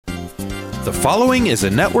The following is a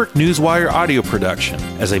Network Newswire audio production.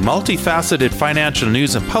 As a multifaceted financial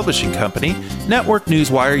news and publishing company, Network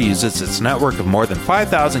Newswire uses its network of more than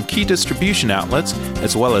 5,000 key distribution outlets,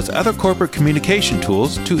 as well as other corporate communication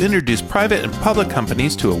tools, to introduce private and public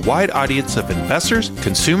companies to a wide audience of investors,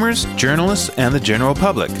 consumers, journalists, and the general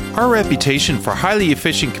public. Our reputation for highly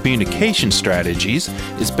efficient communication strategies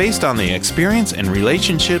is based on the experience and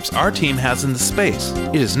relationships our team has in the space.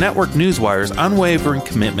 It is Network Newswire's unwavering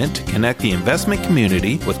commitment to connect the investment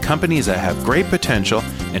community with companies that have great potential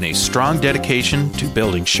and a strong dedication to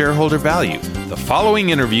building shareholder value. The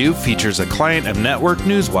following interview features a client of Network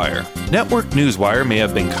Newswire. Network Newswire may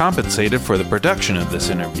have been compensated for the production of this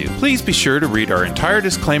interview. Please be sure to read our entire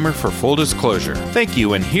disclaimer for full disclosure. Thank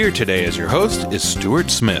you, and here today as your host is Stuart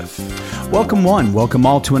Smith. Welcome welcome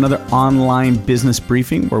all to another online business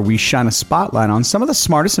briefing where we shine a spotlight on some of the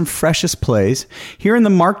smartest and freshest plays here in the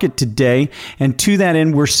market today. And to that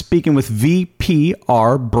end, we're speaking with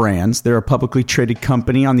VPR Brands. They're a publicly traded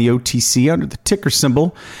company on the OTC under the ticker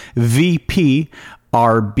symbol VPRB.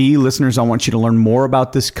 Listeners, I want you to learn more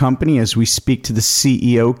about this company as we speak to the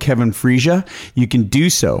CEO, Kevin Freesia. You can do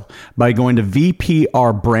so by going to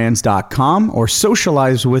VPRBrands.com or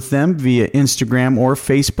socialize with them via Instagram or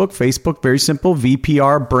Facebook. Facebook, very simple,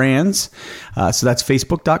 VPR Brands. So that's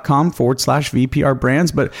Facebook.com/VPR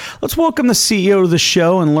Brands. But let's welcome the CEO to the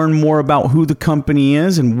show and learn more about who the company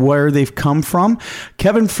is and where they've come from.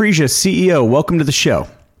 Kevin Freesia, CEO, welcome to the show.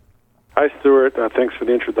 Hi, Stuart. Thanks for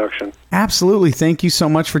the introduction. Absolutely. Thank you so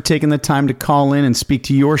much for taking the time to call in and speak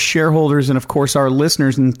to your shareholders and, of course, our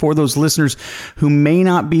listeners. And for those listeners who may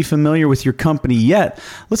not be familiar with your company yet,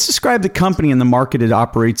 let's describe the company and the market it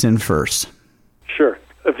operates in first. Sure.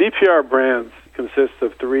 VPR Brands consists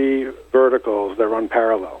of three verticals that run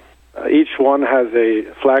parallel. Each one has a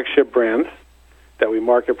flagship brand that we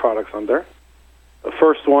market products under. The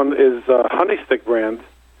first one is Honeystick brand,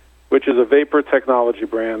 which is a vapor technology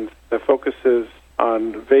brand that focuses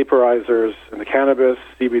on vaporizers in the cannabis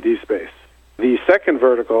CBD space. The second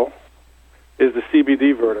vertical is the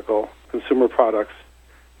CBD vertical, consumer products,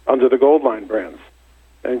 under the Goldline brands.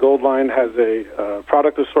 And Goldline has a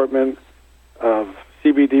product assortment of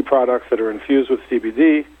CBD products that are infused with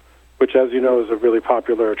CBD, which, as you know, is a really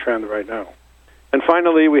popular trend right now. And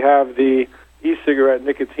finally, we have the e-cigarette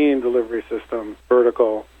nicotine delivery system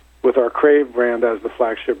vertical, with our Crave brand as the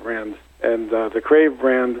flagship brand. And the Crave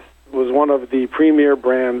brand was one of the premier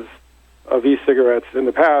brands of e-cigarettes in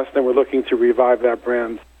the past, and we're looking to revive that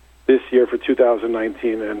brand this year for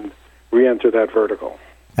 2019 and re-enter that vertical.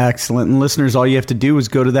 Excellent. And listeners, all you have to do is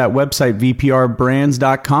go to that website,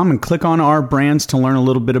 VPRBrands.com, and click on our brands to learn a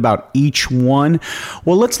little bit about each one.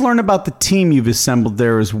 Well, let's learn about the team you've assembled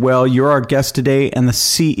there as well. You're our guest today and the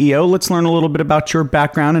CEO. Let's learn a little bit about your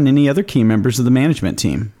background and any other key members of the management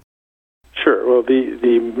team. Sure. Well, the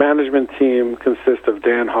management team consists of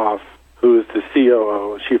Dan Hoff, who is the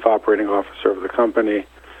COO, Chief Operating Officer of the company.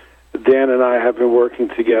 Dan and I have been working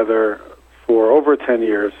together for over 10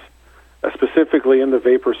 years, specifically in the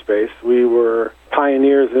vapor space. We were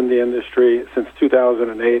pioneers in the industry since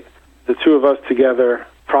 2008. The two of us together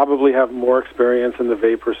probably have more experience in the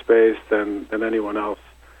vapor space than anyone else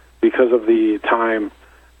because of the time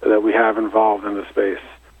that we have involved in the space.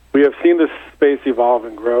 We have seen this space evolve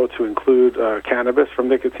and grow to include cannabis from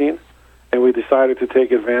nicotine, and we decided to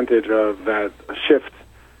take advantage of that shift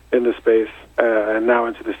in the space and now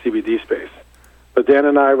into the CBD space. But Dan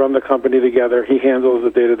and I run the company together. He handles the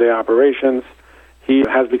day-to-day operations. He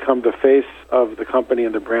has become the face of the company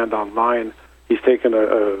and the brand online. He's taken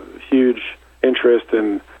a huge interest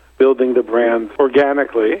in building the brand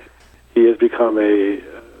organically. He has become a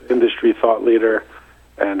industry thought leader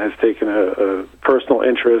and has taken a personal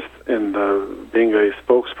interest in being a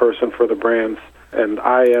spokesperson for the brands. And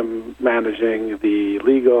I am managing the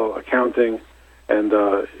legal, accounting, and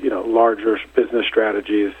larger business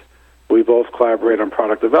strategies. We both collaborate on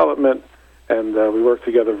product development, and we work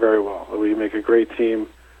together very well. We make a great team,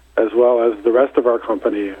 as well as the rest of our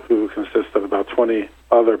company, who consists of about 20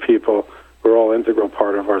 other people who are all integral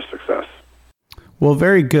part of our success. Well,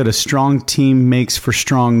 very good. A strong team makes for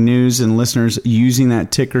strong news. And listeners, using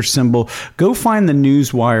that ticker symbol, go find the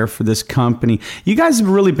newswire for this company. You guys have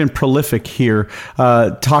really been prolific here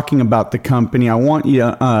talking about the company. I want you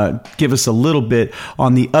to give us a little bit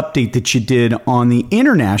on the update that you did on the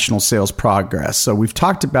international sales progress. So we've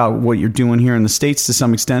talked about what you're doing here in the States to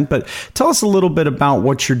some extent, but tell us a little bit about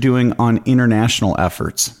what you're doing on international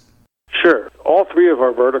efforts. Sure. All three of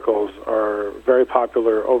our verticals are very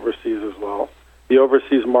popular overseas as well. The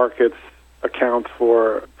overseas markets account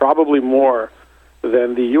for probably more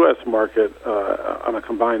than the U.S. market on a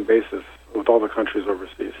combined basis with all the countries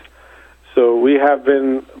overseas. So we have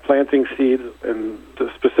been planting seeds in the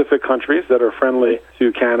specific countries that are friendly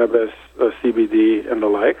to cannabis, CBD, and the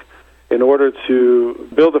like, in order to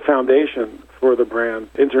build a foundation for the brand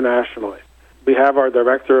internationally. We have our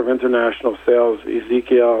Director of International Sales,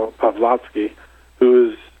 Ezekiel Pavlotsky,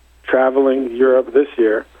 who is traveling Europe this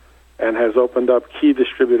year and has opened up key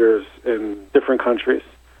distributors in different countries.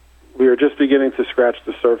 We are just beginning to scratch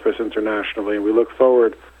the surface internationally, and we look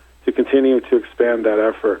forward to continuing to expand that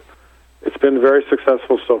effort. It's been very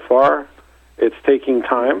successful so far. It's taking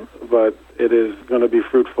time, but it is going to be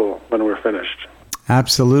fruitful when we're finished.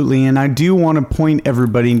 Absolutely. And I do want to point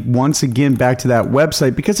everybody once again back to that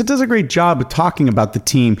website, because it does a great job of talking about the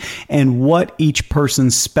team and what each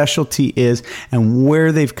person's specialty is and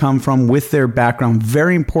where they've come from with their background.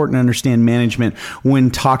 Very important to understand management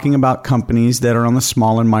when talking about companies that are on the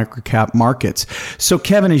small and micro cap markets. So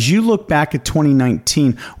Kevin, as you look back at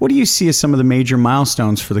 2019, what do you see as some of the major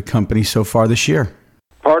milestones for the company so far this year?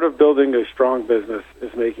 Part of building a strong business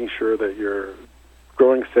is making sure that you're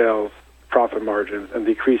growing sales, profit margins, and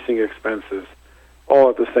decreasing expenses all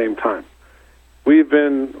at the same time. We've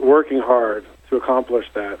been working hard to accomplish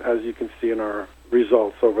that, as you can see in our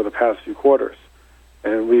results over the past few quarters.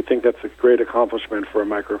 And we think that's a great accomplishment for a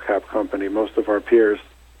microcap company. Most of our peers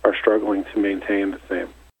are struggling to maintain the same.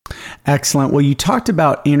 Excellent. Well, you talked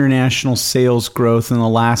about international sales growth in the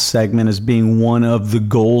last segment as being one of the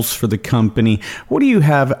goals for the company. What do you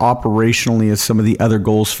have operationally as some of the other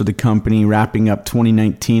goals for the company wrapping up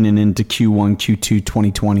 2019 and into Q1, Q2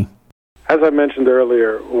 2020? As I mentioned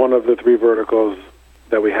earlier, one of the three verticals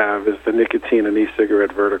that we have is the nicotine and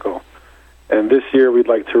e-cigarette vertical. And this year we'd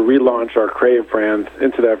like to relaunch our Crave brand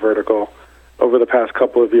into that vertical. Over the past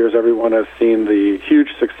couple of years, everyone has seen the huge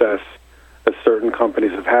success that certain companies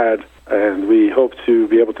have had, and we hope to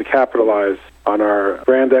be able to capitalize on our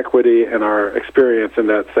brand equity and our experience in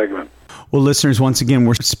that segment. Well, listeners, once again,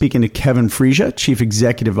 we're speaking to Kevin Frisia, Chief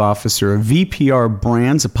Executive Officer of VPR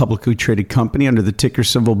Brands, a publicly traded company under the ticker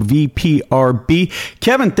symbol VPRB.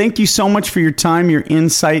 Kevin, thank you so much for your time, your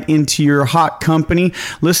insight into your hot company.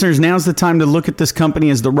 Listeners, now's the time to look at this company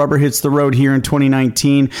as the rubber hits the road here in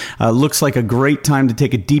 2019. Looks like a great time to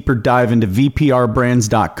take a deeper dive into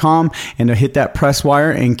VPRBrands.com and to hit that press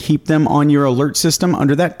wire and keep them on your alert system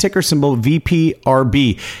under that ticker symbol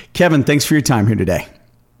VPRB. Kevin, thanks for your time here today.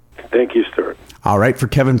 Thank you, Stuart. All right, for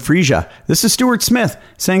Kevin Frisia, this is Stuart Smith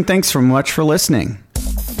saying thanks so much for listening.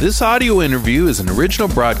 This audio interview is an original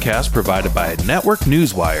broadcast provided by Network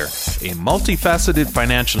Newswire, a multifaceted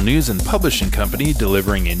financial news and publishing company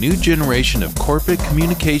delivering a new generation of corporate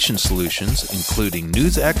communication solutions, including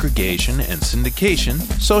news aggregation and syndication,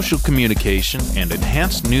 social communication, and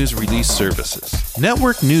enhanced news release services.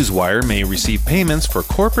 Network Newswire may receive payments for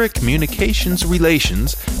corporate communications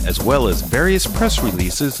relations, as well as various press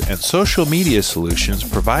releases and social media solutions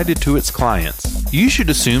provided to its clients. You should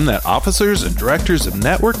assume that officers and directors of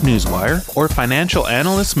Network Newswire or financial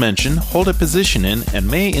analysts mentioned hold a position in and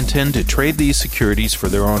may intend to trade these securities for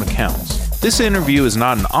their own accounts. This interview is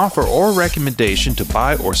not an offer or recommendation to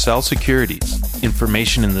buy or sell securities.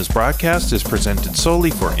 Information in this broadcast is presented solely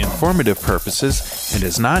for informative purposes and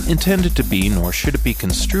is not intended to be, nor should it be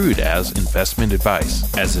construed as, investment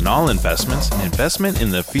advice. As in all investments, an investment in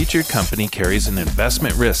the featured company carries an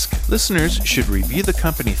investment risk. Listeners should review the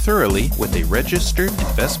company thoroughly with a registered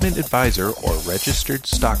investment advisor or registered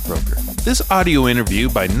stockbroker. This audio interview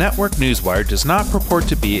by Network Newswire does not purport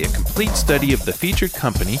to be a complete study of the featured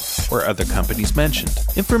company or other companies mentioned.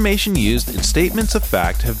 Information used in statements of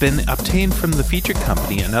fact have been obtained from the featured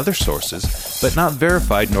company and other sources, but not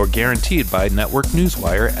verified nor guaranteed by Network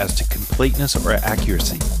Newswire as to completeness or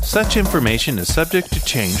accuracy. Such information is subject to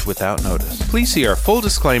change without notice. Please see our full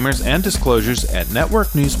disclaimers and disclosures at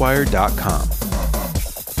networknewswire.com.